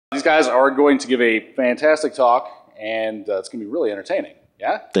these guys are going to give a fantastic talk, and it's going to be really entertaining.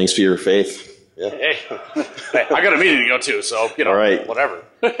 Yeah? Thanks for your faith. Yeah. Hey, I got a meeting to go to, so, you know, all right. Whatever.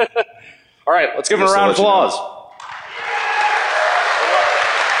 All right, let's give them a round of applause.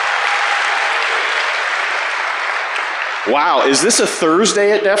 Wow, is this a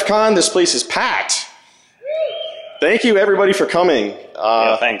Thursday at DEF CON? This place is packed. Thank you, everybody, for coming.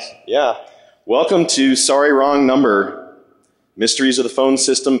 Yeah, thanks. Yeah. Welcome to Sorry Wrong Number, Mysteries of the Phone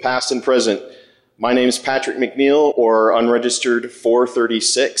System, Past and Present. My name is Patrick McNeil, or Unregistered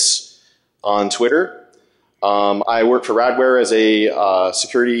 436 on Twitter. I work for Radware as a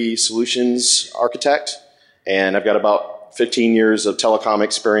security solutions architect, and I've got about 15 years of telecom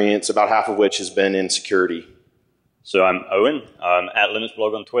experience, about half of which has been in security. So I'm Owen. I'm at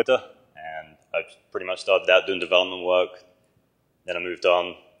LinuxBlog on Twitter, and I've pretty much started out doing development work. Then I moved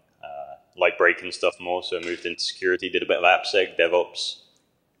on, like breaking stuff more, so I moved into security, did a bit of AppSec, DevOps,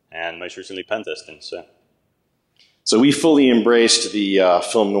 and most recently pen testing. So we fully embraced the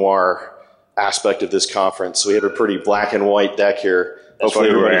film noir aspect of this conference. So we have a pretty black and white deck here. Hopefully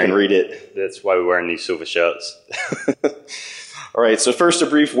everybody can read it. That's why we're wearing these silver shirts. All right, so first a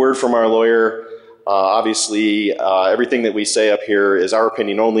brief word from our lawyer. Obviously, everything that we say up here is our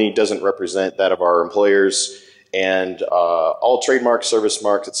opinion only, doesn't represent that of our employers, and all trademarks, service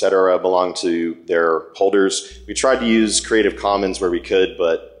marks, etc. belong to their holders. We tried to use Creative Commons where we could,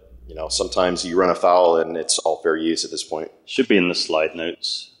 but you know, sometimes you run afoul and it's all fair use at this point. Should be in the slide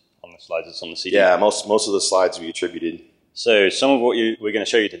notes. On the slides, it's on the CD. Yeah, most of the slides we attributed. So some of what we're going to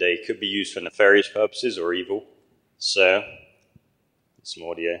show you today could be used for nefarious purposes or evil. So, some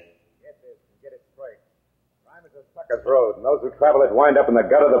audio. Sucker's Road, and those who travel it wind up in the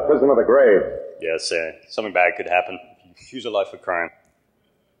gut of the prison of the grave. Yeah, so something bad could happen. Use a life for crime.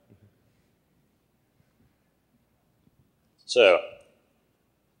 So,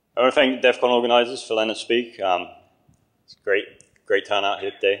 I want to thank DEF CON organizers for letting us speak. It's great turnout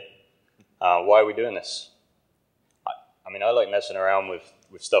here today. Why are we doing this? I mean, I like messing around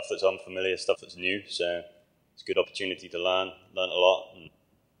with stuff that's unfamiliar, stuff that's new, so it's a good opportunity to learn a lot, and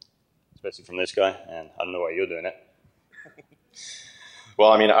especially from this guy, and I don't know why you're doing it.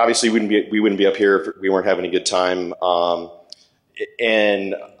 Well, I mean, obviously we wouldn't be up here if we weren't having a good time.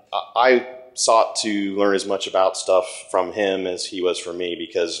 And I sought to learn as much about stuff from him as he was from me,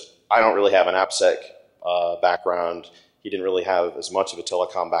 because I don't really have an AppSec background. He didn't really have as much of a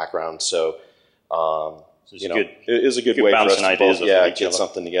telecom background, so you know, it is a good way for us to both, get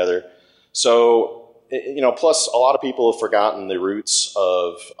something together. So, you know, plus a lot of people have forgotten the roots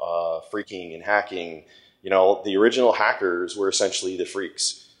of phreaking and hacking. You know, the original hackers were essentially the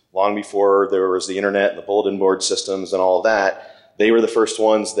freaks. Long before there was the internet and the bulletin board systems and all of that, they were the first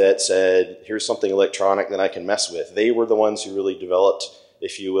ones that said, here's something electronic that I can mess with. They were the ones who really developed,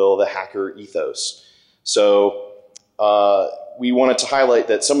 if you will, the hacker ethos. So we wanted to highlight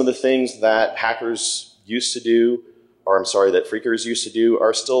that some of the things that hackers used to do, or I'm sorry, that phreakers used to do,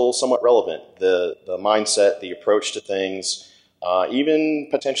 are still somewhat relevant. The mindset, the approach to things, even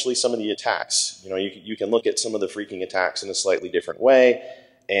potentially some of the attacks. You know, you can look at some of the phreaking attacks in a slightly different way,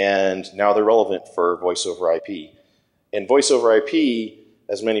 and now they're relevant for voice over IP. And voice over IP,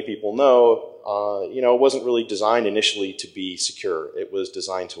 as many people know, you know, wasn't really designed initially to be secure. It was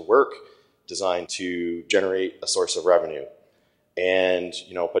designed to work, designed to generate a source of revenue, and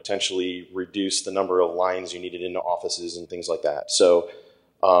you know, potentially reduce the number of lines you needed into offices and things like that. So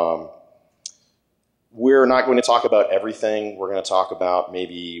we're not going to talk about everything. We're going to talk about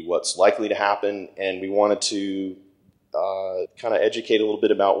maybe what's likely to happen, and we wanted to kind of educate a little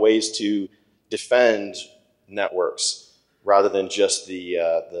bit about ways to defend networks rather than just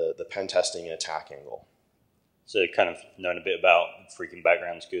the pen testing and attack angle. So kind of knowing a bit about phreaking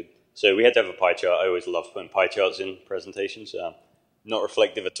background is good. So we had to have a pie chart. I always love putting pie charts in presentations. Not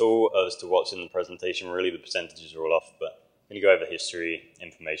reflective at all as to what's in the presentation. Really, the percentages are all off, but when you go over history,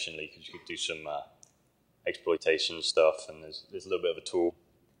 information leakage, you could do some exploitation stuff, and there's a little bit of a tool.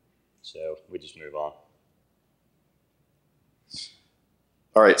 So we just move on.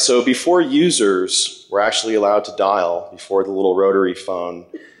 All right, so before users were actually allowed to dial, before the little rotary phone,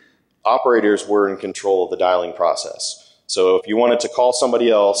 operators were in control of the dialing process. So if you wanted to call somebody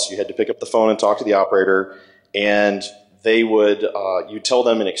else, you had to pick up the phone and talk to the operator, and they would, you'd tell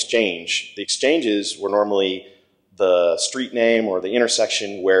them an exchange. The exchanges were normally the street name or the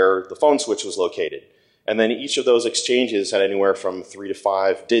intersection where the phone switch was located. And then each of those exchanges had anywhere from 3 to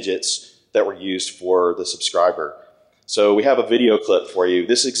 5 digits that were used for the subscriber. So we have a video clip for you.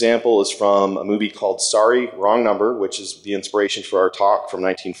 This example is from a movie called Sorry, Wrong Number, which is the inspiration for our talk from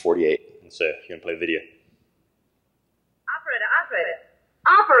 1948. So you're going to play video. Operator,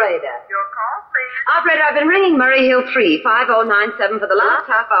 Operator. Your call, please. Operator, I've been ringing Murray Hill 35097 for the last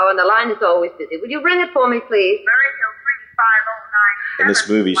half hour, and the line is always busy. Will you ring it for me, please? Murray Hill 35097. In this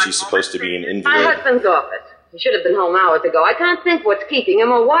movie, she's supposed to be an My invalid. husband's office. He should have been home hours ago. I can't think what's keeping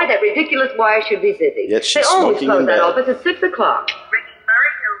him or why that ridiculous wire should be busy. Yet she's they always smoking close in that bed. office at 6 o'clock. Ringing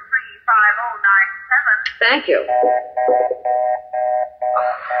Murray Hill 35097. Thank you.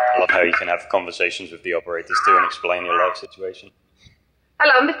 I love how you can have conversations with the operators too and explain your life situation.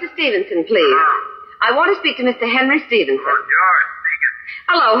 Hello, Mr. Stevenson, please. I want to speak to Mr. Henry Stevenson. George speaking.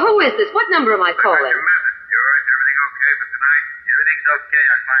 Hello, who is this? What number am I calling? Your message, George. Everything okay for tonight? Everything's okay.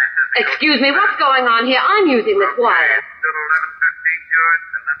 Our client says they Excuse me, what's going on here? I'm using this wire. Still 11:15, George.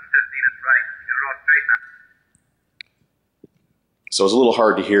 11:15 is right. Get it all straight now. So it was a little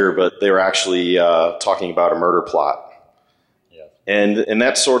hard to hear, but they were actually talking about a murder plot. Yeah. And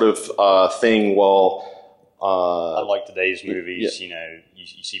that sort of thing, well... Unlike today's movies, yeah. you know,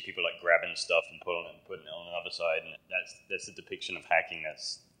 you see people like grabbing stuff and putting it on another side, and that's a depiction of hacking.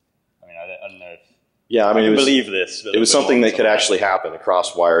 I don't know if Yeah, I mean, I it can was, believe this. it was something that could actually happen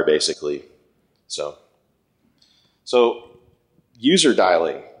across wire, basically. So user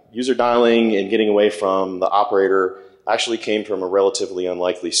dialing and getting away from the operator actually came from a relatively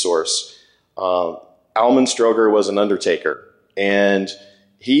unlikely source. Alman Stroger was an undertaker, and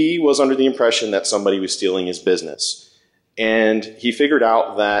he was under the impression that somebody was stealing his business. And he figured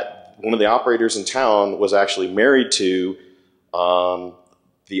out that one of the operators in town was actually married to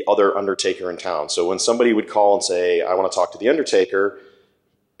the other undertaker in town. So when somebody would call and say, I want to talk to the undertaker,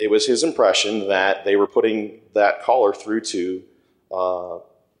 it was his impression that they were putting that caller through to, the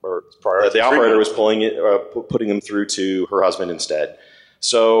operator was putting them through to her husband instead.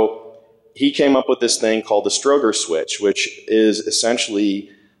 So he came up with this thing called the Stroger switch, which is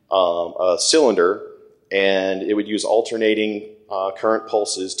essentially a cylinder, and it would use alternating current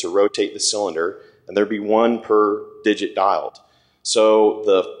pulses to rotate the cylinder, and there'd be one per digit dialed. So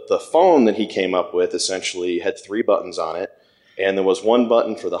the phone that he came up with essentially had 3 buttons on it, and there was one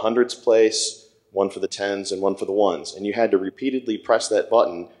button for the hundreds place, one for the tens, and one for the ones. And you had to repeatedly press that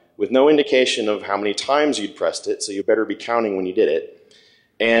button with no indication of how many times you'd pressed it, so you better be counting when you did it.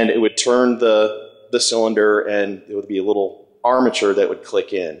 And it would turn the cylinder, and it would be a little armature that would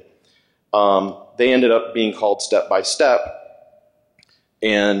click in. They ended up being called Step by Step,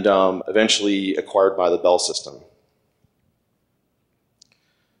 and eventually acquired by the Bell system.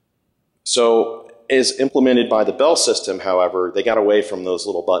 So as implemented by the Bell system, however, they got away from those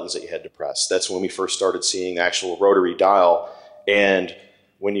little buttons that you had to press. That's when we first started seeing the actual rotary dial, and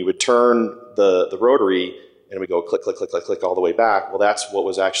when you would turn the rotary, and it would go click, click, click, click, click all the way back, well, that's what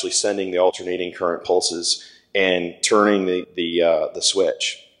was actually sending the alternating current pulses and turning the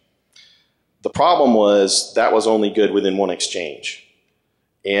switch. The problem was that was only good within one exchange.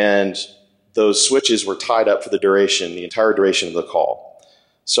 And those switches were tied up for the entire duration of the call.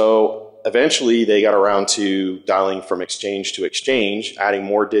 So eventually they got around to dialing from exchange to exchange, adding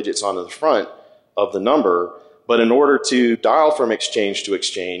more digits onto the front of the number. But in order to dial from exchange to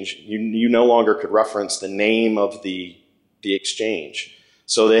exchange, you no longer could reference the name of the exchange.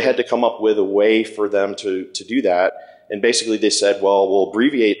 So they had to come up with a way for them to do that. And basically they said, well, we'll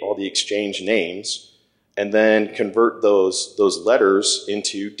abbreviate all the exchange names and then convert those letters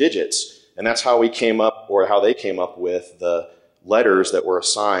into digits. And that's how we came up, or how they came up with the letters that were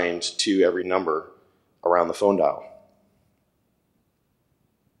assigned to every number around the phone dial.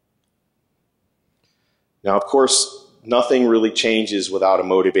 Now, of course, nothing really changes without a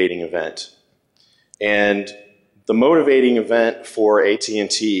motivating event. And the motivating event for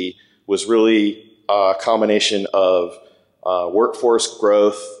AT&T was really a combination of workforce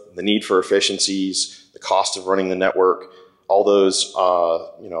growth, the need for efficiencies, the cost of running the network, all those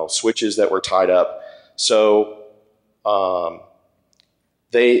switches that were tied up. So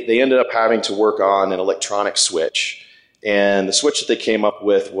they ended up having to work on an electronic switch. And the switch that they came up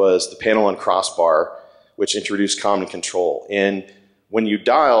with was the panel and crossbar, which introduced common control. And when you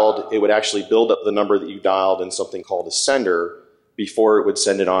dialed, it would actually build up the number that you dialed in something called a sender before it would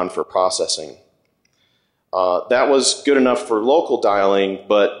send it on for processing. That was good enough for local dialing,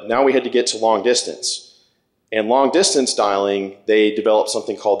 but now we had to get to long distance. And long distance dialing, they developed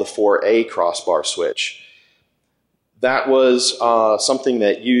something called the 4A crossbar switch. That was something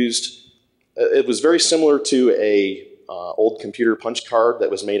that it was very similar to a old computer punch card that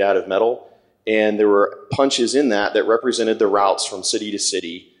was made out of metal. And there were punches in that represented the routes from city to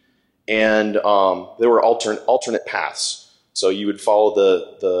city. And there were alternate paths. So you would follow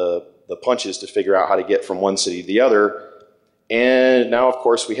the punches to figure out how to get from one city to the other. And now, of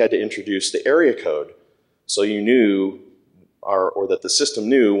course, we had to introduce the area code. So you knew or that the system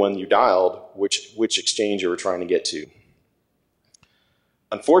knew when you dialed which exchange you were trying to get to.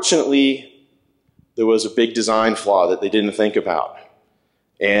 Unfortunately, there was a big design flaw that they didn't think about.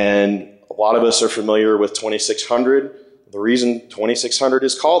 And a lot of us are familiar with 2600. The reason 2600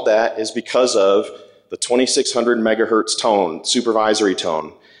 is called that is because of the 2600 megahertz tone, supervisory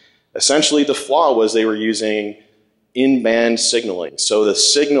tone. Essentially, the flaw was they were using in-band signaling. So the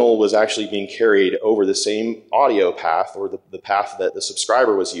signal was actually being carried over the same audio path, or the path that the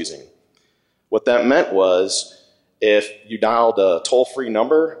subscriber was using. What that meant was, if you dialed a toll-free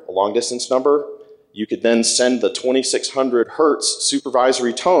number, a long-distance number, you could then send the 2600 hertz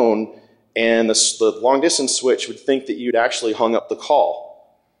supervisory tone, and the long-distance switch would think that you'd actually hung up the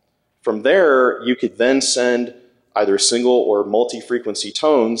call. From there, you could then send either single or multi-frequency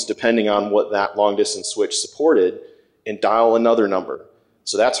tones, depending on what that long-distance switch supported, and dial another number.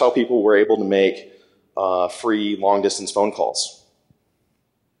 So that's how people were able to make free long-distance phone calls.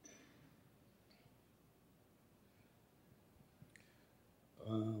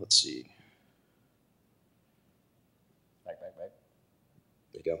 Let's see. Back. There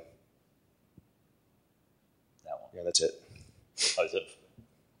you go. That one. Yeah, that's it. Oh, is it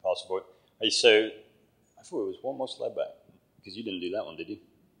possible? Hey, so I thought it was one more slide back, because you didn't do that one, did you?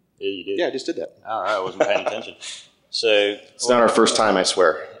 Yeah, you did. Yeah, I just did that. All right, I wasn't paying attention. So it's not our first time, I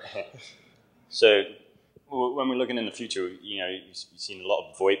swear. So when we're looking in the future, you've seen a lot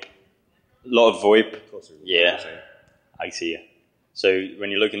of VoIP. A lot of VoIP. Yeah, I see you. So when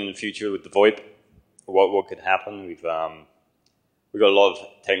you're looking in the future with the VoIP, what could happen? We've got a lot of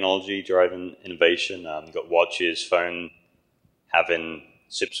technology driving innovation. We've got watches, phone, having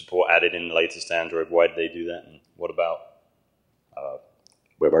SIP support added in the latest Android. Why did they do that? And what about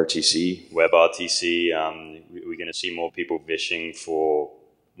WebRTC? WebRTC. We're going to see more people vishing for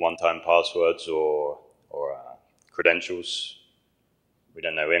one-time passwords or credentials. We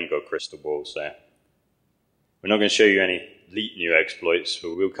don't know. We haven't got a crystal ball, so we're not going to show you any elite new exploits,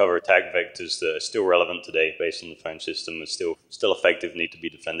 but we'll cover attack vectors that are still relevant today based on the phone system, are still effective, need to be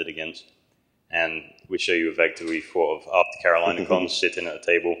defended against. And we show you a vector we thought of after Carolina Cons, sitting at a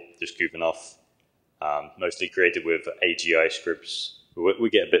table, just goofing off, mostly created with AGI scripts. We'll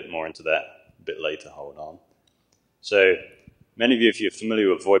get a bit more into that a bit later, hold on. So many of you, if you're familiar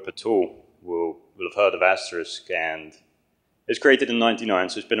with VoIP at all, will have heard of Asterisk, and it was created in '99,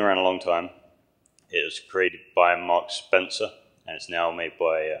 so it's been around a long time. It was created by Mark Spencer, and it's now made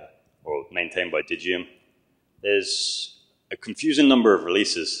by, or maintained by Digium. There's a confusing number of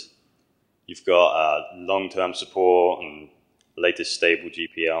releases. You've got long-term support and latest stable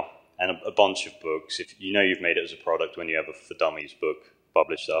GPL, and a bunch of books. If you know you've made it as a product when you have a For Dummies book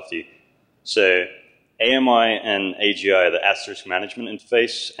published after you. So AMI and AGI are the Asterisk Management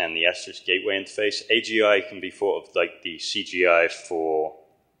Interface and the Asterisk Gateway Interface. AGI can be thought of like the CGI for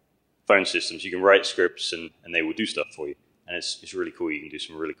phone systems. You can write scripts and they will do stuff for you. And it's really cool. You can do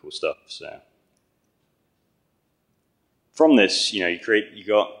some really cool stuff. So from this, you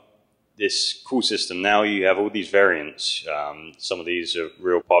got this cool system. Now you have all these variants. Some of these are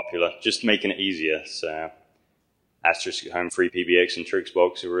real popular, just making it easier. So Asterisk Home Free PBX and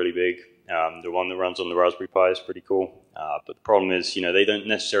Trixbox are really big. The one that runs on the Raspberry Pi is pretty cool. But the problem is, they don't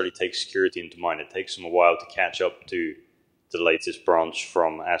necessarily take security into mind. It takes them a while to catch up to the latest branch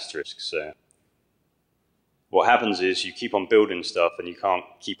from Asterisk. So what happens is you keep on building stuff and you can't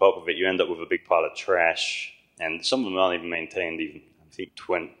keep up with it. You end up with a big pile of trash, and some of them aren't even maintained. Even I think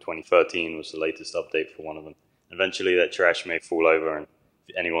 2013 was the latest update for one of them. Eventually that trash may fall over, and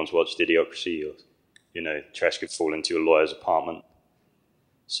if anyone's watched Idiocracy, or, trash could fall into your lawyer's apartment.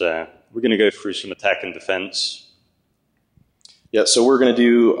 So we're going to go through some attack and defense. Yeah, so we're going to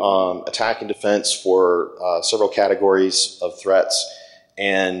do attack and defense for several categories of threats.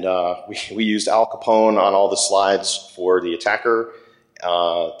 And we used Al Capone on all the slides for the attacker,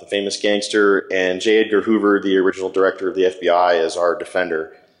 the famous gangster, and J. Edgar Hoover, the original director of the FBI, as our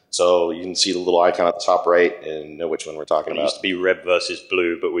defender. So you can see the little icon at the top right and know which one we're talking about. It used to be red versus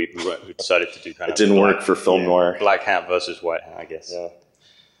blue, but we decided to do kind of... It didn't work for film noir. Black hat versus white hat, I guess. Yeah.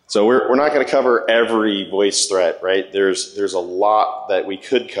 So we're not going to cover every voice threat, right? There's a lot that we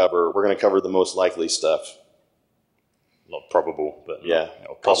could cover. We're going to cover the most likely stuff. Not probable, but yeah,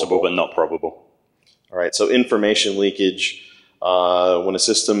 possible, but not probable. All right. So information leakage, when a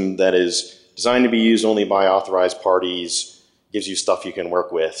system that is designed to be used only by authorized parties gives you stuff you can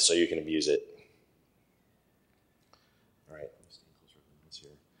work with, so you can abuse it. All right.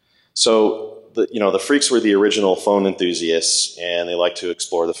 So the freaks were the original phone enthusiasts, and they like to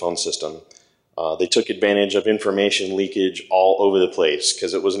explore the phone system. They took advantage of information leakage all over the place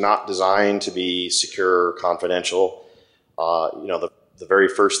because it was not designed to be secure or confidential. The very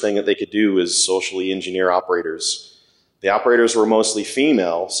first thing that they could do is socially engineer operators. The operators were mostly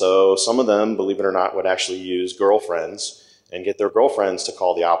female, so some of them, believe it or not, would actually use girlfriends and get their girlfriends to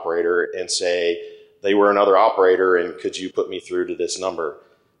call the operator and say they were another operator and could you put me through to this number?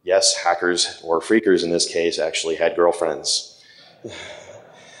 Yes, hackers, or phreakers in this case, actually had girlfriends.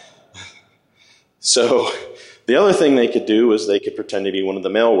 So the other thing they could do is they could pretend to be one of the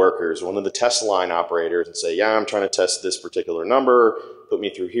mail workers, one of the test line operators, and say, yeah, I'm trying to test this particular number, put me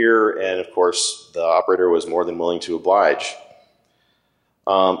through here, and of course the operator was more than willing to oblige.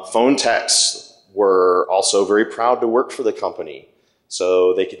 Phone techs were also very proud to work for the company.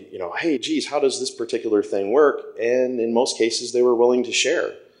 So they could, hey, geez, how does this particular thing work? And in most cases, they were willing to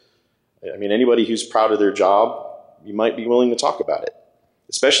share. I mean, anybody who's proud of their job, you might be willing to talk about it,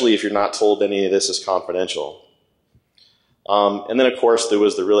 especially if you're not told any of this is confidential. And then, of course, there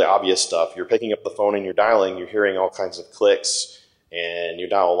was the really obvious stuff. You're picking up the phone and you're dialing, you're hearing all kinds of clicks, and you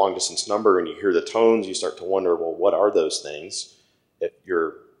dial a long-distance number and you hear the tones, you start to wonder, well, what are those things? If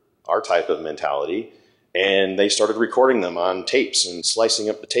you're our type of mentality. And they started recording them on tapes and slicing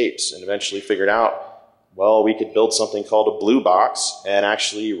up the tapes and eventually figured out, well, we could build something called a blue box and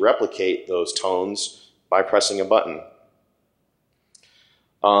actually replicate those tones by pressing a button.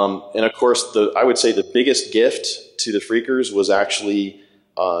 And of course, I would say the biggest gift to the phreakers was actually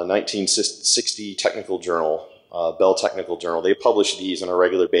 1960 Technical Journal, Bell Technical Journal. They published these on a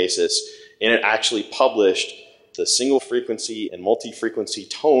regular basis, and it actually published the single frequency and multi-frequency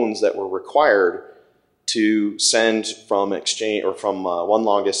tones that were required to send from exchange or from one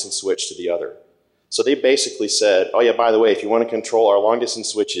long distance switch to the other. So they basically said, oh yeah, by the way, if you want to control our long distance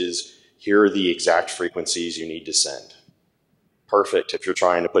switches, here are the exact frequencies you need to send. Perfect if you're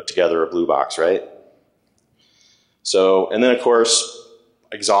trying to put together a blue box, right? So, and then of course,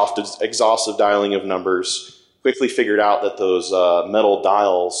 exhaustive dialing of numbers, quickly figured out that those metal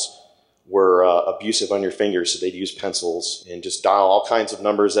dials were abusive on your fingers, so they'd use pencils and just dial all kinds of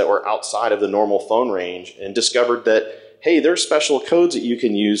numbers that were outside of the normal phone range, and discovered that, hey, there's special codes that you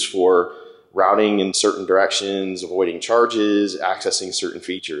can use for routing in certain directions, avoiding charges, accessing certain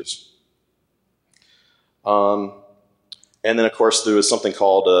features. And then, of course, there was something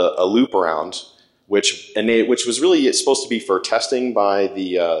called a loop around, which was really supposed to be for testing by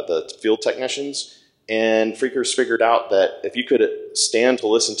the field technicians. And phreakers figured out that if you could stand to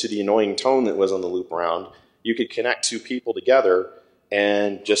listen to the annoying tone that was on the loop around, you could connect two people together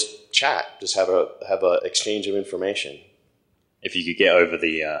and just chat, just have a exchange of information. If you could get over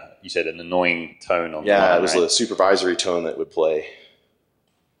the, you said an annoying tone on the line, yeah, it was right? the supervisory tone that would play.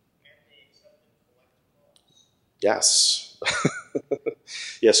 Yes.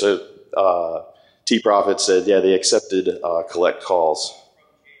 Yeah, so T-Profit said, yeah, they accepted collect calls.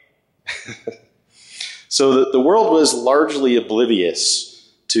 So the world was largely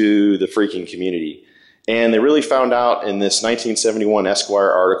oblivious to the phreaking community. And they really found out in this 1971 Esquire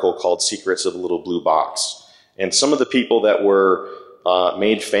article called Secrets of the Little Blue Box. And some of the people that were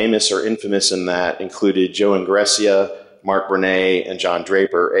made famous or infamous in that included Joe Ingressia, Mark Bernay, and John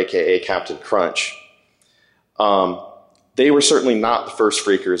Draper, a.k.a. Captain Crunch. They were certainly not the first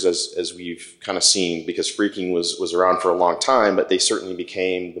phreakers, as we've kind of seen, because phreaking was around for a long time, but they certainly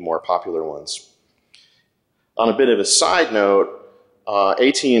became the more popular ones. On a bit of a side note,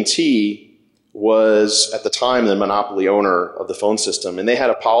 AT&T was, at the time, the monopoly owner of the phone system, and they had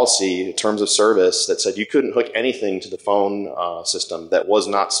a policy in terms of service that said you couldn't hook anything to the phone system that was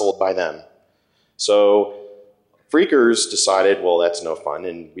not sold by them. So phreakers decided, well, that's no fun,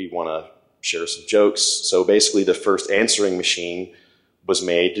 and we want to share some jokes. So basically the first answering machine was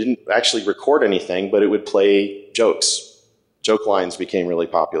made, didn't actually record anything, but it would play jokes. Joke lines became really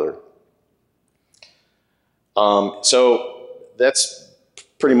popular. So that's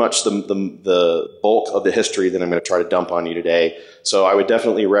pretty much the bulk of the history that I'm going to try to dump on you today. So I would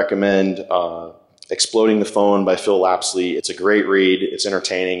definitely recommend Exploding the Phone by Phil Lapsley. It's a great read, it's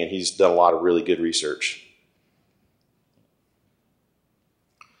entertaining, and he's done a lot of really good research.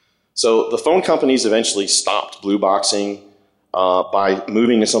 So the phone companies eventually stopped blue boxing by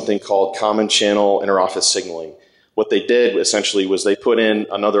moving to something called common channel interoffice signaling. What they did essentially was they put in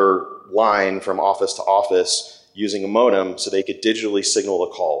another line from office to office using a modem so they could digitally signal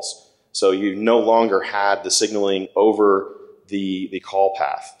the calls. So you no longer had the signaling over the call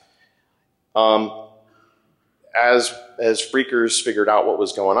path. As phreakers figured out what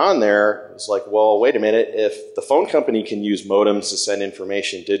was going on there, it was like, well, wait a minute, if the phone company can use modems to send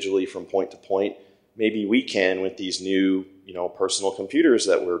information digitally from point to point, maybe we can with these new, personal computers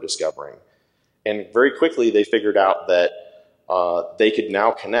that we're discovering. And very quickly they figured out that they could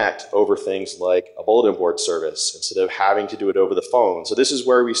now connect over things like a bulletin board service instead of having to do it over the phone. So this is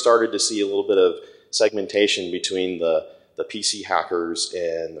where we started to see a little bit of segmentation between the PC hackers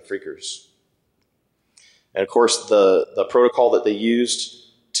and the phreakers. And of course, the protocol that they used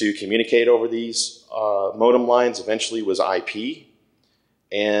to communicate over these modem lines eventually was IP,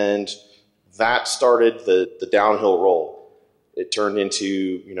 and that started the downhill roll. It turned into,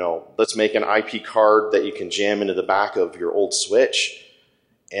 you know, let's make an IP card that you can jam into the back of your old switch,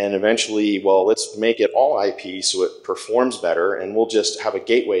 and eventually, well, let's make it all IP so it performs better, and we'll just have a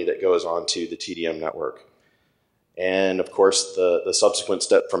gateway that goes onto the TDM network. And of course, the subsequent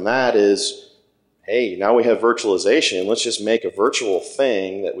step from that is, hey, now we have virtualization. Let's just make a virtual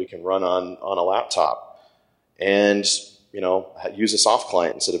thing that we can run on a laptop and, you know, use a soft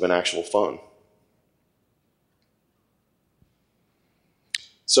client instead of an actual phone.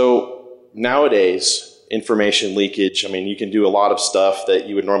 So nowadays, information leakage, I mean, you can do a lot of stuff that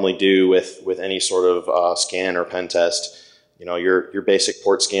you would normally do with any sort of scan or pen test. You know, your basic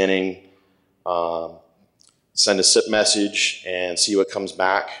port scanning, send a SIP message and see what comes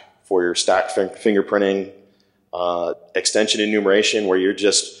back for your stacked fingerprinting, extension enumeration, where you're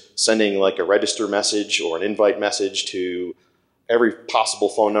just sending like a register message or an invite message to every possible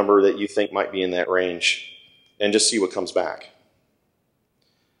phone number that you think might be in that range, and just see what comes back.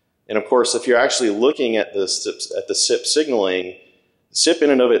 And of course, if you're actually looking at the SIP signaling, SIP in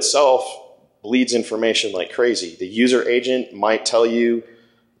and of itself bleeds information like crazy. The user agent might tell you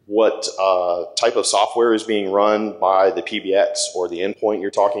what type of software is being run by the PBX or the endpoint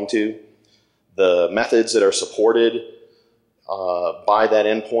you're talking to. The methods that are supported by that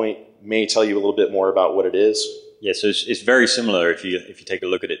endpoint may tell you a little bit more about what it is. Yeah, so it's very similar if you take a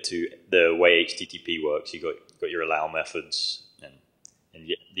look at it to the way HTTP works. You got your allow methods, and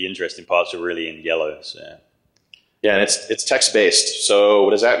the interesting parts are really in yellow. So. Yeah, and it's text-based. So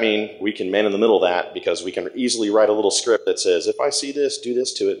what does that mean? We can man in the middle of that because we can easily write a little script that says, if I see this, do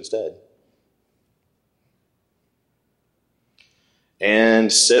this to it instead.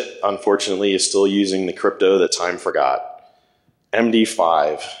 And SIP, unfortunately, is still using the crypto that time forgot.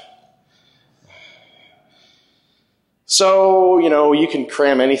 MD5. So, you know, you can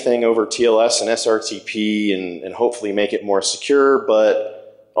cram anything over TLS and SRTP and hopefully make it more secure,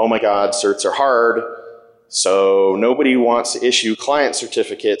 but oh my God, certs are hard. So nobody wants to issue client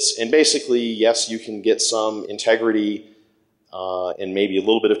certificates, and basically, yes, you can get some integrity and maybe a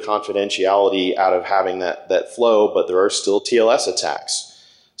little bit of confidentiality out of having that flow, but there are still TLS attacks.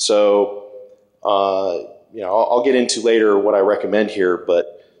 So, you know, I'll get into later what I recommend here,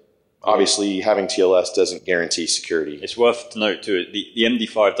 but obviously having TLS doesn't guarantee security. It's worth to note too, the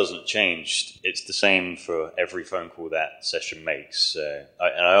MD5 doesn't change. It's the same for every phone call that session makes. And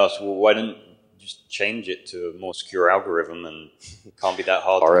I asked, well, why don't just change it to a more secure algorithm, and it can't be that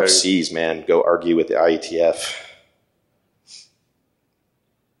hard RFCs, to code. Man, go argue with the IETF.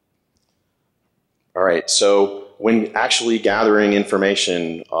 All right, so when actually gathering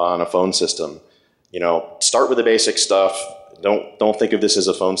information on a phone system, you know, start with the basic stuff. Don't think of this as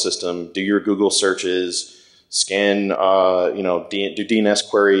a phone system. Do your Google searches, scan, you know, do DNS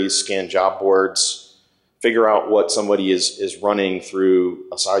queries, scan job boards, figure out what somebody is running through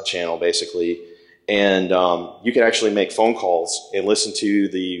a side channel, basically. And you can actually make phone calls and listen to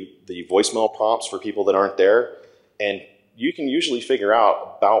the voicemail prompts for people that aren't there. And you can usually figure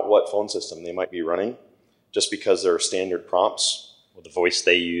out about what phone system they might be running just because they're standard prompts. Or the voice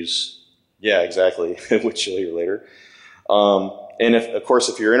they use. Yeah, exactly, which you'll hear later. And of course,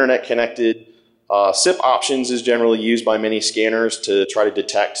 if you're internet connected, SIP options is generally used by many scanners to try to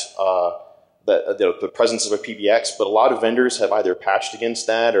detect the presence of a PBX, but a lot of vendors have either patched against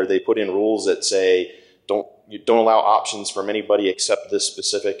that or they put in rules that say don't allow options from anybody except this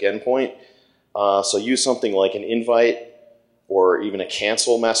specific endpoint. So use something like an invite or even a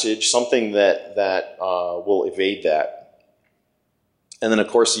cancel message, something that will evade that. And then of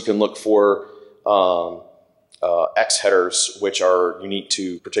course you can look for X headers, which are unique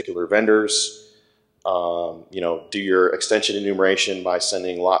to particular vendors. You know, do your extension enumeration by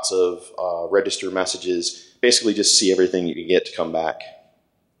sending lots of register messages. Basically, just see everything you can get to come back.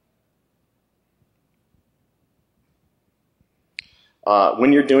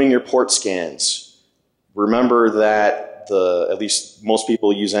 When you're doing your port scans, remember that at least most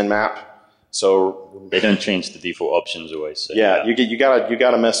people use Nmap. So they don't change the default options always. So yeah, you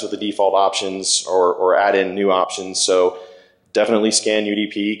gotta mess with the default options or add in new options. So definitely scan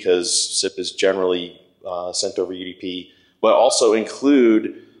UDP because SIP is generally sent over UDP, but also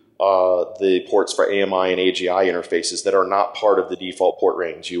include the ports for AMI and AGI interfaces that are not part of the default port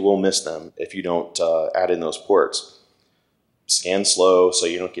range. You will miss them if you don't add in those ports. scan slow so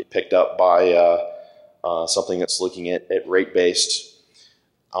you don't get picked up by something that's looking at rate-based.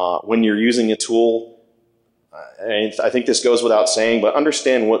 When you're using a tool, and I think this goes without saying, but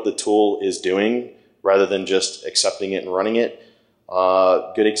understand what the tool is doing rather than just accepting it and running it.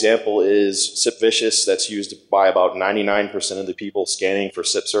 Good example is SIP Vicious, that's used by about 99% of the people scanning for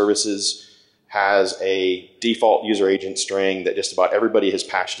SIP services, has a default user agent string that just about everybody has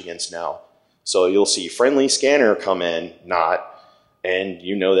patched against now. So you'll see friendly scanner come in, not, and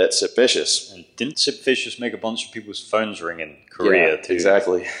you know that's SIP Vicious. And didn't SIP Vicious make a bunch of people's phones ring in Korea too?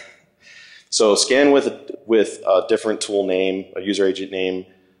 Exactly. So scan with a different tool name, a user agent name,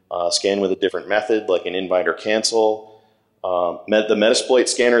 scan with a different method like an invite or cancel. The Metasploit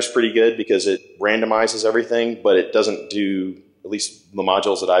scanner is pretty good because it randomizes everything, but it doesn't do, at least the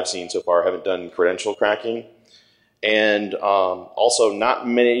modules that I've seen so far haven't done credential cracking. And also not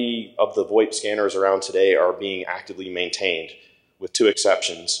many of the VoIP scanners around today are being actively maintained, with two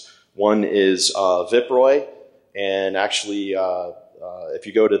exceptions. One is VIPROY, and actually if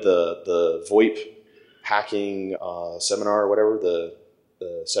you go to the VoIP hacking seminar or whatever,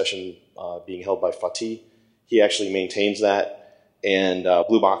 the session being held by Fatih, he actually maintains that, and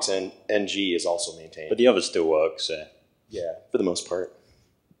Bluebox NG is also maintained. But the others still work, so. Yeah, for the most part.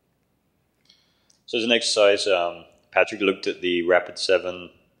 So as an exercise, Patrick looked at the Rapid7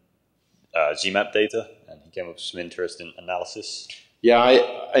 ZMAP data, and he came up with some interesting analysis. Yeah,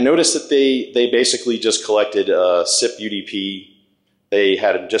 I noticed that they basically just collected SIP UDP. They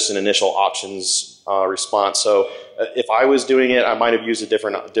had just an initial options response. So if I was doing it, I might have used a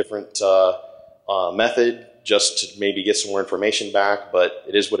different method just to maybe get some more information back, but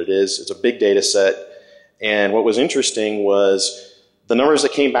it is what it is. It's a big data set. And what was interesting was the numbers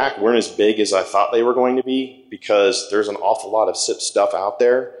that came back weren't as big as I thought they were going to be, because there's an awful lot of SIP stuff out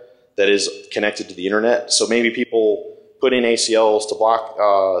there that is connected to the internet. So maybe people put in ACLs to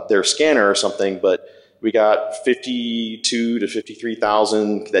block their scanner or something, but we got 52 to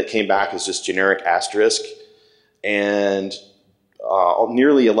 53,000 that came back as just generic asterisk, and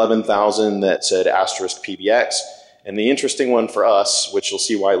nearly 11,000 that said asterisk PBX. And the interesting one for us, which you'll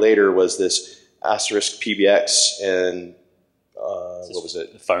see why later, was this asterisk PBX and what was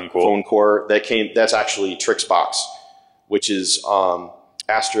it? Phone core. Phone core. That's actually Trixbox, which is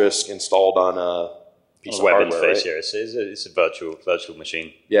asterisk installed on a piece of web hardware, interface. right? Yeah, it's a virtual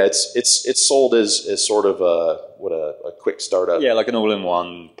machine. Yeah, it's sold as sort of a quick startup. Yeah, like an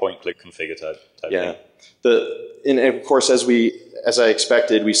all-in-one point-click configure type Yeah. thing. And of course, as I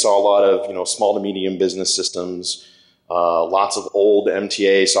expected, we saw a lot of small to medium business systems, lots of old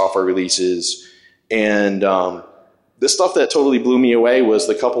MTA software releases, and the stuff that totally blew me away was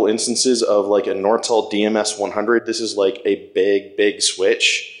the couple instances of like a Nortel DMS 100. This is like a big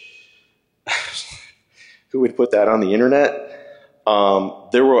switch. Who would put that on the internet?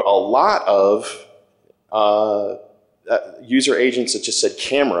 There were a lot of user agents that just said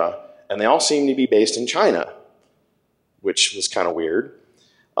camera, and they all seemed to be based in China, which was kind of weird.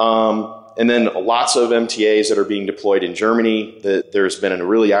 And then lots of MTAs that are being deployed in Germany. There's been a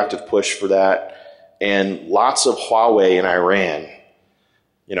really active push for that. And lots of Huawei in Iran.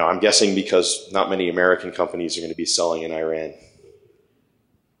 I'm guessing because not many American companies are going to be selling in Iran.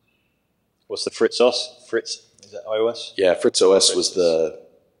 What's the Fritz OS? Fritz? Is that iOS? Yeah, Fritz OS was the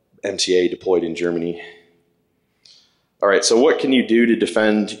MTA deployed in Germany. All right, so what can you do to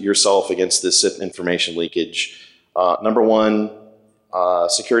defend yourself against this SIP information leakage? Number one,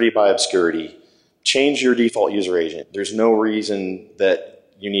 security by obscurity. Change your default user agent. There's no reason that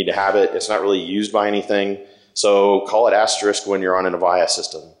you need to have it. It's not really used by anything. So call it asterisk when you're on an Avaya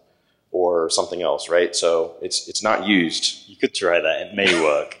system or something else, right? So it's not used. You could try that. It may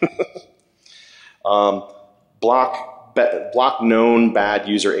work. Block known bad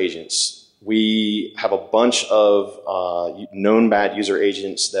user agents. We have a bunch of known bad user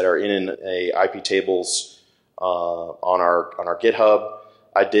agents that are in a IP tables on our GitHub.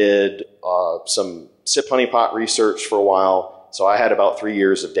 I did some SIP honeypot research for a while, so I had about 3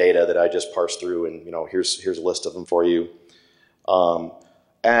 years of data that I just parsed through, and here's a list of them for you.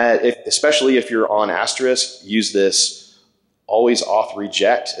 Especially if you're on asterisk, use this always auth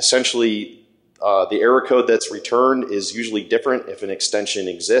reject. Essentially, the error code that's returned is usually different if an extension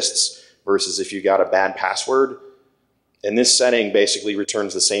exists versus if you got a bad password. And this setting basically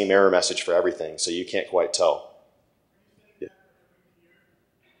returns the same error message for everything, so you can't quite tell. Yeah.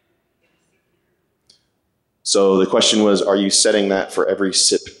 So the question was, are you setting that for every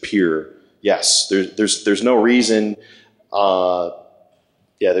SIP peer? Yes. There's no reason.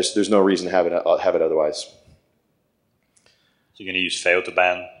 There's no reason to have it otherwise. So you're going to use fail to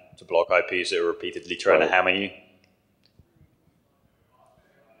ban to block IPs that are repeatedly trying to hammer you?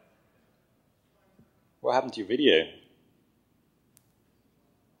 What happened to your video?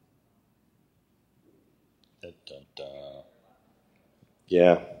 Dun, dun, dun.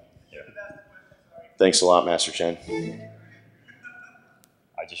 Yeah. Thanks a lot, Master Chen.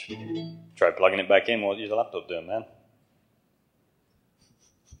 I just tried plugging it back in. What is your laptop doing, man?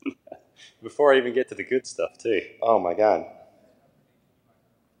 Before I even get to the good stuff, too. Oh, my God.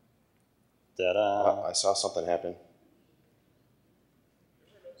 Ta-da. I saw something happen.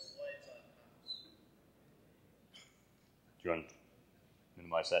 Do you want to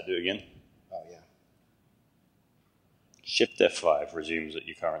minimize that? Do it again. Oh, yeah. Shift F5 resumes at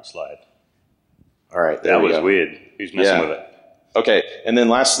your current slide. All right, there That we was go. weird. Who's messing Yeah. with it? Okay, and then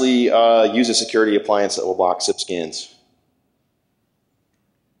lastly, use a security appliance that will block SIP scans.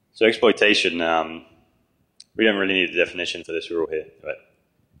 So exploitation, we don't really need a definition for this rule here, but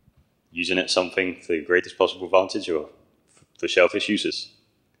using it something for the greatest possible advantage or for shellfish uses.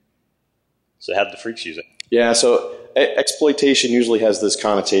 So how did the freaks use it? Yeah, so exploitation usually has this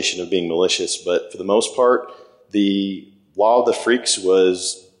connotation of being malicious, but for the most part, the law of the freaks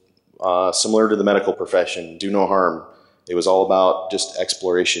was similar to the medical profession, do no harm. It was all about just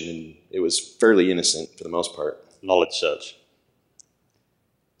exploration, and it was fairly innocent for the most part. Knowledge search.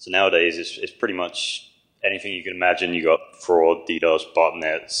 So nowadays, it's pretty much anything you can imagine. You got fraud, DDoS,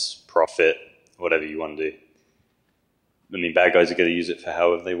 botnets, profit, whatever you want to do. I mean, bad guys are going to use it for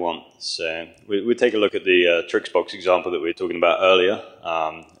however they want. So we'll take a look at the Trixbox example that we were talking about earlier.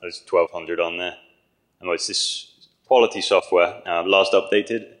 There's 1200 on there. And it's this quality software, last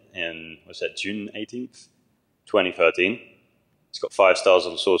updated in, what's that, June 18th, 2013. It's got 5 stars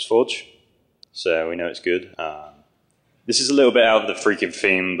on SourceForge, so we know it's good. This is a little bit out of the freaking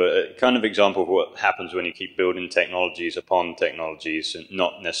theme, but a kind of example of what happens when you keep building technologies upon technologies and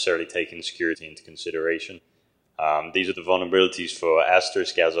not necessarily taking security into consideration. These are the vulnerabilities for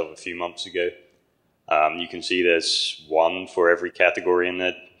Asterisk as of a few months ago. You can see there's one for every category in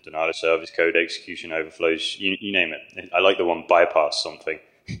there. Denial of service, code execution, overflows, you name it. I like the one bypass something.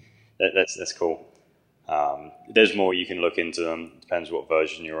 That's cool. There's more you can look into them. Depends what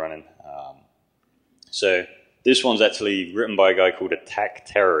version you're running. So this one's actually written by a guy called Attack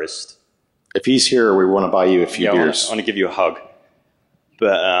Terrorist. If he's here, we want to buy you a few beers. I want to give you a hug.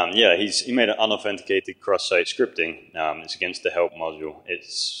 But yeah, he made an unauthenticated cross-site scripting. It's against the help module.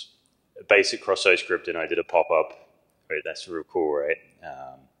 It's a basic cross-site scripting. I did a pop-up. Wait, that's real cool, right?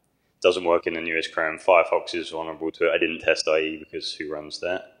 Doesn't work in the newest Chrome. Firefox is vulnerable to it. I didn't test IE because who runs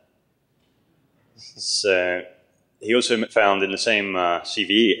that? So he also found in the same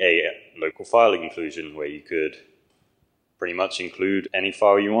CVE a local file inclusion where you could pretty much include any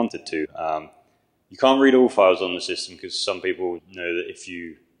file you wanted to. You can't read all files on the system because some people know that if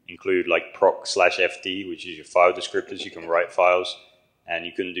you include like proc/fd, which is your file descriptors, you can write files, and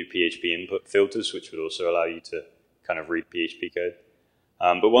you couldn't do PHP input filters, which would also allow you to kind of read PHP code.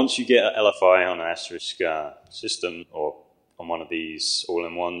 But once you get an LFI on an Asterisk system or on one of these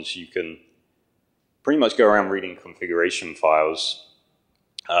all-in-ones, you can pretty much go around reading configuration files.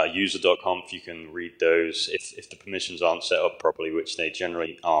 User.conf, you can read those. If the permissions aren't set up properly, which they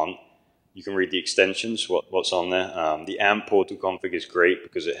generally aren't, you can read the extensions, what's on there. The AMP portal config is great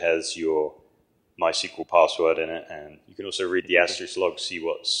because it has your MySQL password in it, and you can also read the Asterisk log, see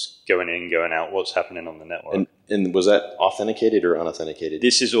what's going in, going out, what's happening on the network. And was that authenticated or unauthenticated?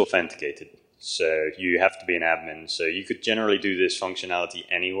 This is authenticated, so you have to be an admin. So you could generally do this functionality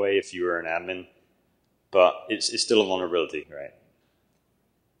anyway if you were an admin, but it's still a vulnerability, right?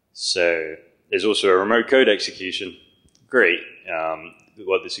 So there's also a remote code execution. Great.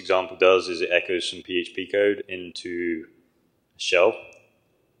 What this example does is it echoes some PHP code into a shell,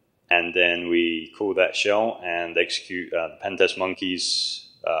 and then we call that shell and execute the Pentest Monkey's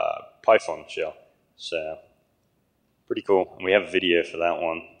Python shell. So pretty cool. And we have a video for that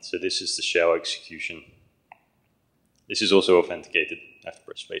one. So this is the shell execution. This is also authenticated. I have to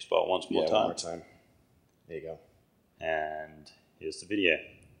press spacebar once more time. One more time. There you go. And here's the video.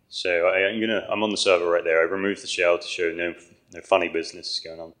 So I'm on the server right there. I removed the shell to show no funny business is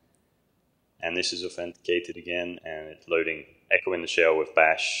going on. And this is authenticated again, and it's loading, echoing the shell with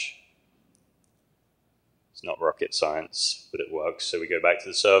bash. It's not rocket science, but it works. So we go back to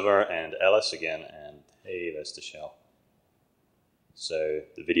the server and ls again, and hey, there's the shell. So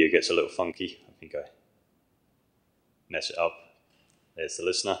the video gets a little funky. I think I mess it up. There's the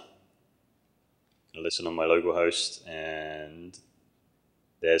listener. I'm gonna listen on my local host, and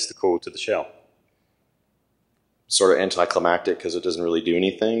there's the call to the shell. Sort of anticlimactic because it doesn't really do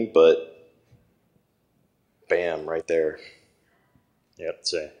anything, but bam, right there. Yep,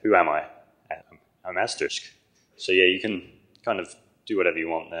 so who am I? I'm Asterisk. So yeah, you can kind of do whatever you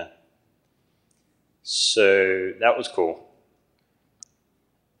want there. So that was cool.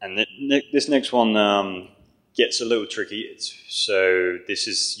 And this next one gets a little tricky. So this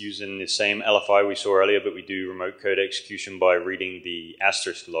is using the same LFI we saw earlier, but we do remote code execution by reading the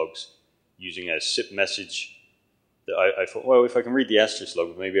asterisk logs using a SIP message. That I thought, well, if I can read the asterisk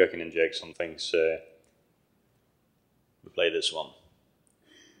log, maybe I can inject something. So we'll play this one.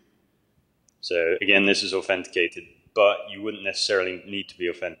 So again, this is authenticated, but you wouldn't necessarily need to be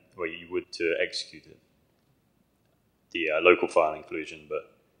authenticated, well, you would to execute it. The local file inclusion,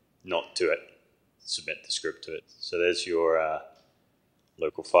 but not to it. Submit the script to it. So there's your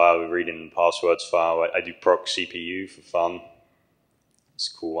local file. We're reading the passwords file. I do proc CPU for fun.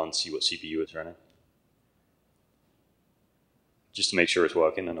 It's a cool one, see what CPU it's running. Just to make sure it's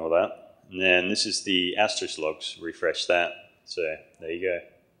working and all that. And then this is the asterisk logs. Refresh that. So there you go.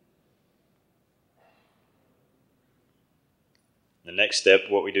 The next step,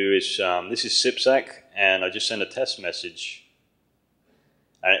 what we do is, this is SIPSAC, and I just send a test message.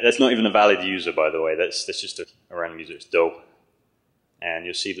 That's not even a valid user, by the way. That's just a random user. It's dope. And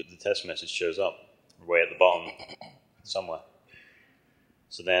you'll see that the test message shows up way at the bottom somewhere.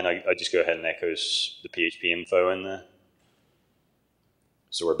 So then I just go ahead and echoes the PHP info in there.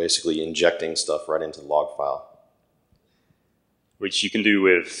 So we're basically injecting stuff right into the log file. Which you can do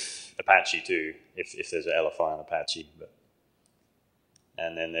with Apache too, if there's an LFI on Apache.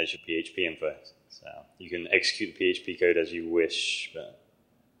 And then there's your PHP info. So you can execute the PHP code as you wish. But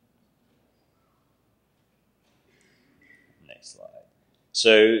next slide.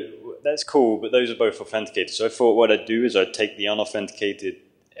 So that's cool, but those are both authenticated. So I thought what I'd do is I'd take the unauthenticated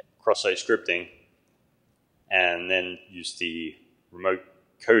cross-site scripting and then use the remote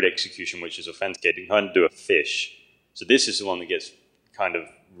code execution, which is authenticating, kind of do a fish. So this is the one that gets kind of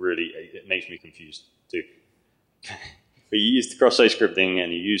really, it makes me confused too. But you use the cross-site scripting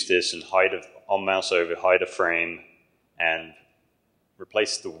and you use this and on mouse over, hide a frame and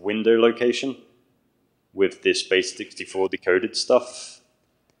replace the window location with this base64 decoded stuff.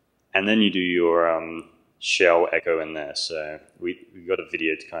 And then you do your shell echo in there. So we got a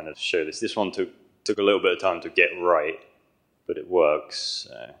video to kind of show this. This one took a little bit of time to get right, but it works.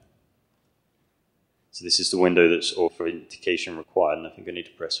 So this is the window that's authentication required, and I think I need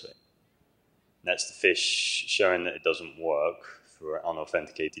to press it. That's the fish showing that it doesn't work for an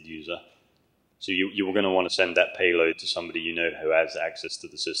unauthenticated user. So you're going to want to send that payload to somebody you know who has access to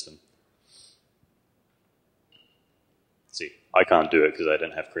the system. See, I can't do it because I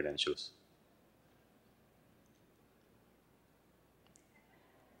don't have credentials.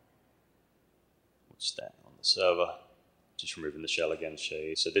 What's that on the server? Just removing the shell again to show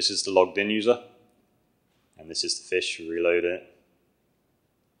you. So this is the logged in user, and this is the fish. Reload it.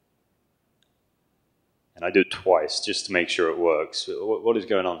 And I do it twice just to make sure it works. What is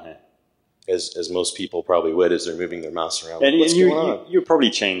going on here? As most people probably would as they're moving their mouse around. And what's going on? You probably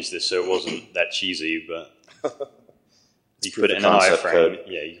changed this so it wasn't that cheesy, but you could put it in an concept iframe. code.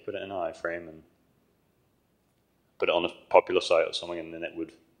 Yeah, you could put it in an iframe and put it on a popular site or something, and then it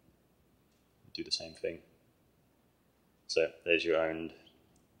would do the same thing. So there's your own.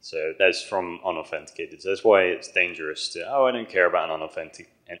 So that's from unauthenticated. So that's why it's dangerous to, I don't care about an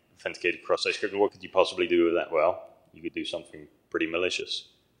authenticated cross-site script. What could you possibly do with that? Well, you could do something pretty malicious.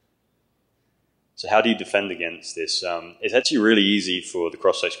 So how do you defend against this? It's actually really easy for the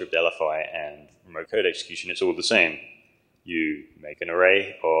cross-site script LFI and remote code execution. It's all the same. You make an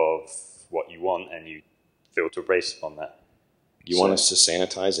array of what you want and you filter based upon that. You want us to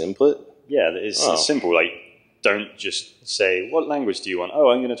sanitize input? Yeah, it's simple. Like, don't just say, what language do you want?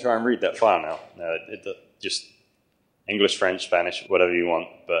 Oh, I'm going to try and read that file now. No, just English, French, Spanish, whatever you want,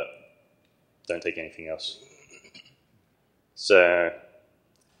 but don't take anything else. So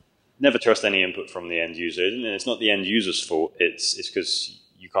never trust any input from the end user. And it's not the end user's fault. It's because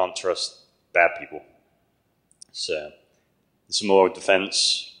you can't trust bad people. So some more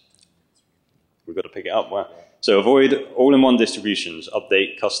defense. We've got to pick it up. Wow. So avoid all-in-one distributions,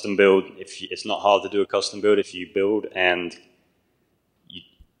 update, custom build. It's not hard to do a custom build if you build and you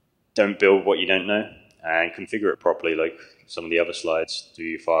don't build what you don't know, and configure it properly like some of the other slides. Do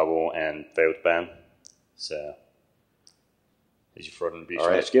your firewall and failed ban. So there's your fraud and abuse. All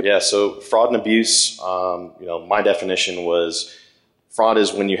right. Skip. Yeah, so fraud and abuse, my definition was fraud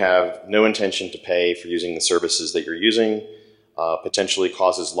is when you have no intention to pay for using the services that you're using, potentially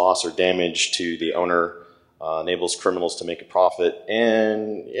causes loss or damage to the owner, enables criminals to make a profit,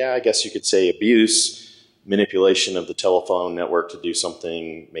 and yeah, I guess you could say abuse, manipulation of the telephone network to do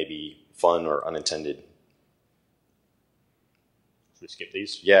something maybe fun or unintended. Should we skip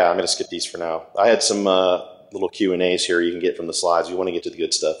these? Yeah, I'm going to skip these for now. I had some little Q&As here you can get from the slides. You want to get to the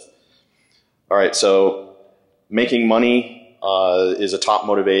good stuff. All right, so making money is a top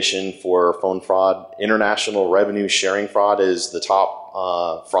motivation for phone fraud. International revenue sharing fraud is the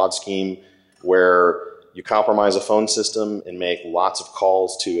top fraud scheme where you compromise a phone system and make lots of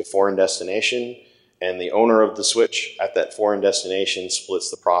calls to a foreign destination, and the owner of the switch at that foreign destination splits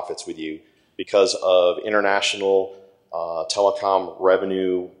the profits with you. Because of international telecom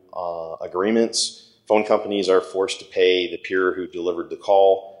revenue agreements, phone companies are forced to pay the peer who delivered the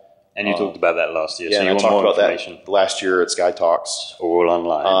call. And you talked about that last year. Yeah, so and you I want talked more about information. that last year at Sky Talks. All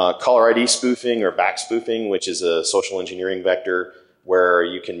online. Caller ID spoofing or back spoofing, which is a social engineering vector where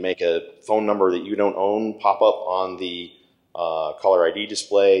you can make a phone number that you don't own pop up on the caller ID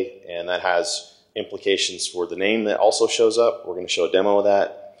display, and that has implications for the name that also shows up. We're going to show a demo of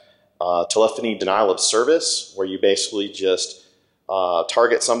that. Telephony denial of service, where you basically just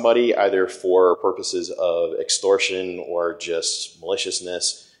target somebody either for purposes of extortion or just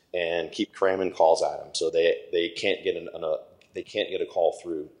maliciousness and keep cramming calls at them so they can't get a call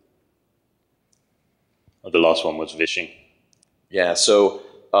through. The last one was vishing. Yeah, so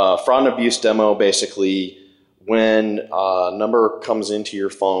fraud and abuse demo, basically when a number comes into your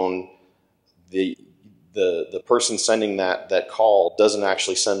phone, the person sending that call doesn't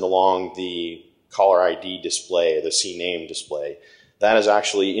actually send along the caller ID display, the CNAME display. That is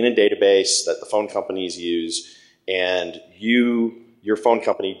actually in a database that the phone companies use, and your phone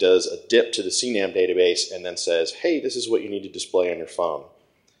company does a dip to the CNAME database and then says, hey, this is what you need to display on your phone.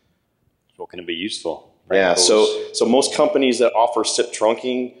 What can it be used for? Yeah, so most companies that offer SIP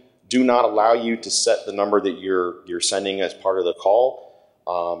trunking do not allow you to set the number that you're sending as part of the call.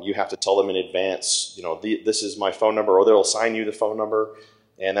 You have to tell them in advance, this is my phone number, or they'll assign you the phone number,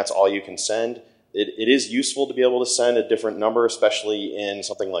 and that's all you can send. It is useful to be able to send a different number, especially in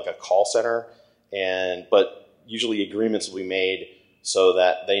something like a call center, but usually agreements will be made so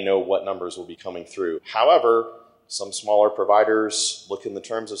that they know what numbers will be coming through. However, some smaller providers look in the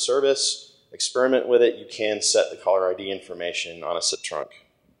terms of service, experiment with it. You can set the caller ID information on a SIP trunk.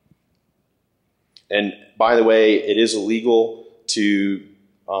 And by the way, it is illegal to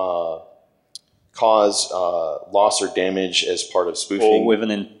cause loss or damage as part of spoofing. Or with an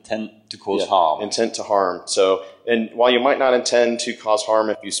intent to cause harm. Intent to harm. So, and while you might not intend to cause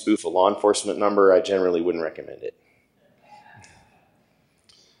harm if you spoof a law enforcement number, I generally wouldn't recommend it.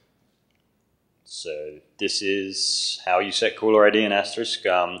 So this is how you set caller ID in asterisk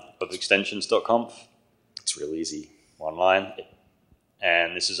of extensions.conf. It's real easy. One line.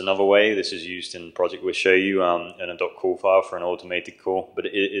 And this is another way. This is used in the project we'll show you in a .call file for an automated call. But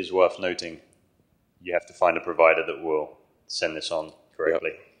it is worth noting, you have to find a provider that will send this on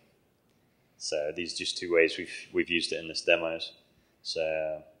correctly. Yep. So these are just two ways we've used it in this demos. So,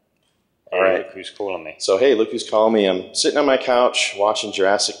 hey, all right. Look who's calling me. So, hey, look who's calling me. I'm sitting on my couch watching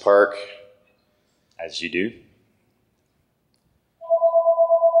Jurassic Park. As you do.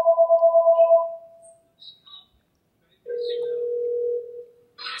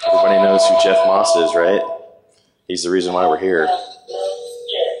 Everybody knows who Jeff Moss is, right? He's the reason why we're here.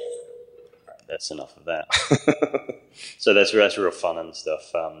 That's enough of that. So that's real fun and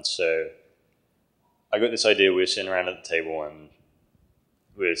stuff. So I got this idea. We were sitting around at the table and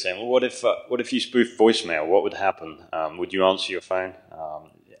we were saying, well, what if you spoof voicemail? What would happen? Would you answer your phone?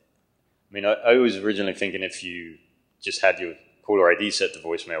 I mean, I was originally thinking if you just had your caller ID set to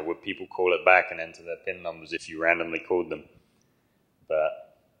voicemail, would people call it back and enter their PIN numbers if you randomly called them? But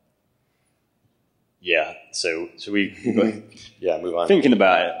yeah, so we move on. Thinking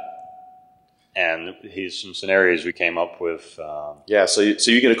about it, and here's some scenarios we came up with. So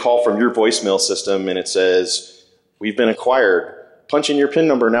you get a call from your voicemail system, and it says, "We've been acquired. Punch in your PIN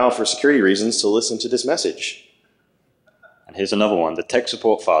number now for security reasons to listen to this message." And here's another one: the tech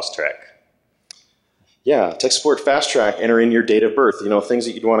support fast track. Yeah, tech support fast track. Enter in your date of birth. Things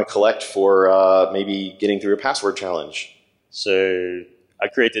that you'd want to collect for maybe getting through a password challenge. So I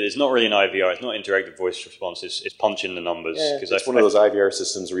created. It's not really an IVR. It's not interactive voice response. It's punching the numbers. Yeah, it's one of those IVR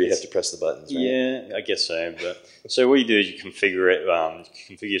systems where you have to press the buttons. Right? Yeah, I guess so. But so what you do is you configure it.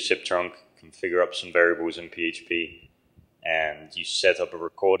 You configure your SIP trunk. Configure up some variables in PHP, and you set up a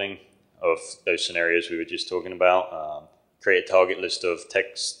recording of those scenarios we were just talking about. Create a target list of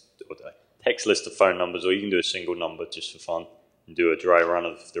text list of phone numbers, or you can do a single number just for fun and do a dry run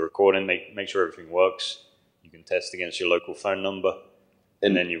of the recording. Make sure everything works. You can test against your local phone number.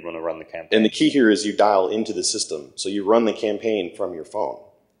 And then you want to run the campaign. And the key here is you dial into the system. So you run the campaign from your phone.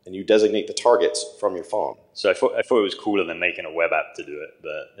 And you designate the targets from your phone. So I thought it was cooler than making a web app to do it.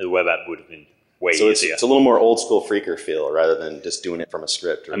 But the web app would have been way easier. It's a little more old school Freaker feel rather than just doing it from a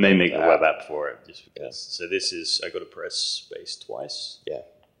script. I may make a web app for it. Just because. So this is, I got to press space twice. Yeah.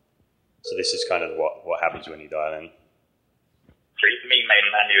 So this is kind of what happens when you dial in. Treat me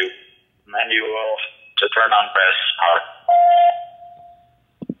main menu. Manual to turn on press R.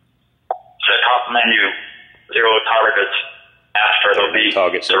 Set top menu. 0 targets. After the beep.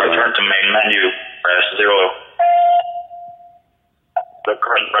 Targets to return to main menu, press 0. The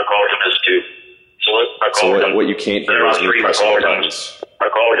current recording is 2. Select recording. So what you can't hear is me pressing the buttons.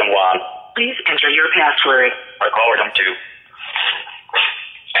 Recording 1. Please enter your password. Recording 2.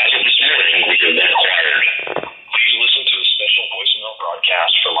 As of this morning, we have been acquired. Please listen to a special voicemail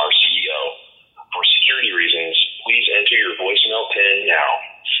broadcast from our CEO. For security reasons, please enter your voicemail PIN now.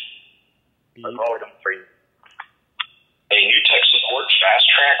 Recording 3. A new tech support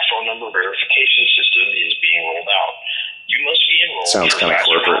fast-track phone number verification system is being rolled out. You must be enrolled Sounds for kind of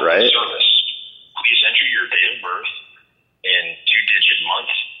faster corporate, right? service. Please enter your date of birth and 2-digit month,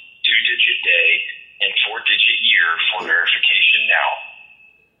 2-digit day, and 4-digit year for verification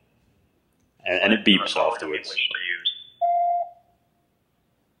now. And it beeps afterwards.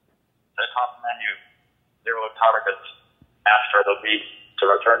 The top menu, 0 targets. After the beep,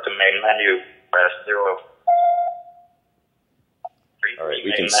 to return to main menu, press 0. All right,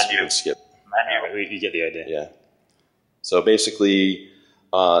 we can skip. Menu. You get the idea. Yeah. So basically,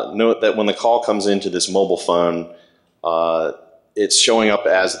 note that when the call comes into this mobile phone, it's showing up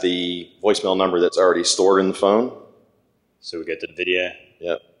as the voicemail number that's already stored in the phone. So we get to the video.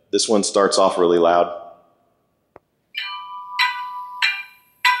 Yep. This one starts off really loud.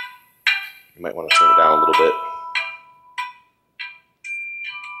 You might want to turn it down a little bit.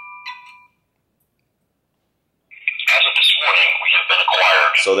 As of this morning, we have been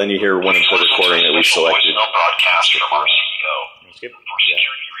acquired. So then you hear one of the recording that we selected. Voicemail broadcast from our CEO. Skip. For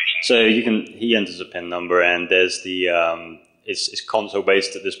security reasons. So he enters a PIN number, and there's the it's console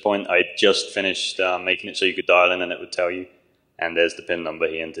based at this point. I just finished making it so you could dial in and it would tell you, and there's the PIN number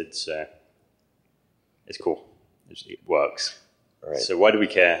he entered. So it's cool. It works. All right. So why do we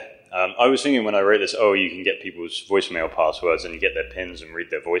care? I was thinking when I wrote this, you can get people's voicemail passwords and you get their PINs and read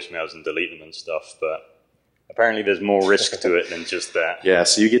their voicemails and delete them and stuff, but apparently there's more risk to it than just that. Yeah,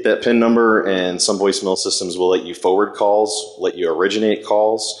 so you get that PIN number, and some voicemail systems will let you forward calls, let you originate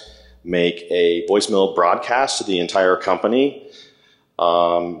calls, make a voicemail broadcast to the entire company.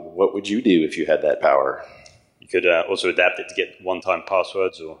 What would you do if you had that power? You could also adapt it to get one-time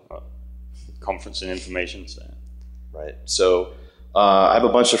passwords or conferencing information. So. Right. So I have a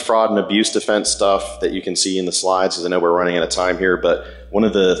bunch of fraud and abuse defense stuff that you can see in the slides, because I know we're running out of time here. But one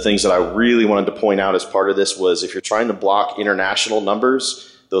of the things that I really wanted to point out as part of this was, if you're trying to block international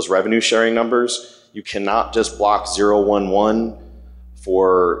numbers, those revenue sharing numbers, you cannot just block 011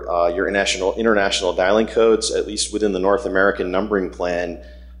 for your international dialing codes. At least within the North American numbering plan,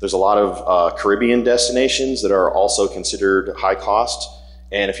 there's a lot of Caribbean destinations that are also considered high cost.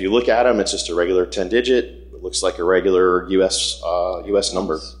 And if you look at them, it's just a regular 10-digit. It looks like a regular US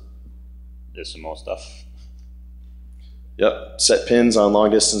number. There's some more stuff. Yep. Set pins on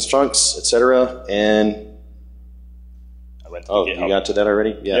long distance trunks, etc. And I went to GitHub. You got to that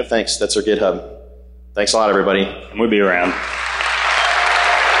already? Yeah. Yep. Thanks. That's our GitHub. Thanks a lot, everybody. And we'll be around.